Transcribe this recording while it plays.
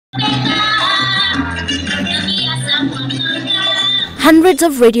Hundreds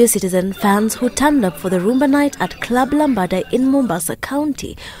of Radio Citizen fans who turned up for the Rhumba night at Club Lambada in Mombasa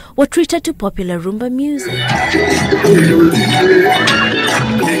County were treated to popular Rhumba music.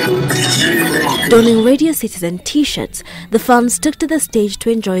 Donning Radio Citizen t-shirts, the fans took to the stage to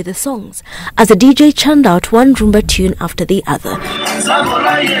enjoy the songs as the DJ churned out one Rhumba tune after the other.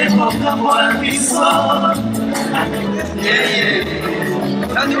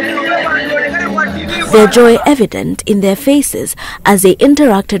 Their joy evident in their faces as they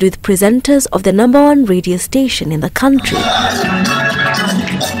interacted with presenters of the #1 radio station in the country.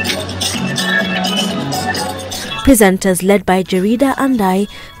 Presenters led by Jerida Andai,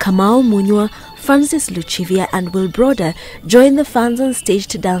 Kamau Munywa, Francis Luchivia and Will Broder joined the fans on stage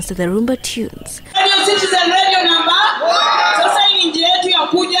to dance to the Rhumba tunes. Radio Citizen Radio number. Sasa hii njia yetu ya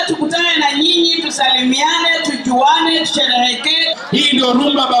kuja tukutane na nyinyi, tusalimiane, tujuane, tusherehekee. Hii ndio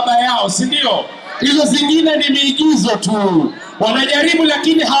Rhumba baba yao, si ndio? Hizo zingine ni miigizo tu. Wanajaribu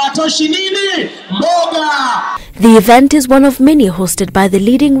lakini hawatoshi nini? Mboga! The event is one of many hosted by the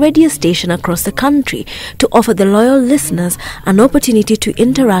leading radio station across the country to offer the loyal listeners an opportunity to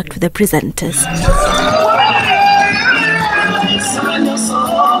interact with the presenters.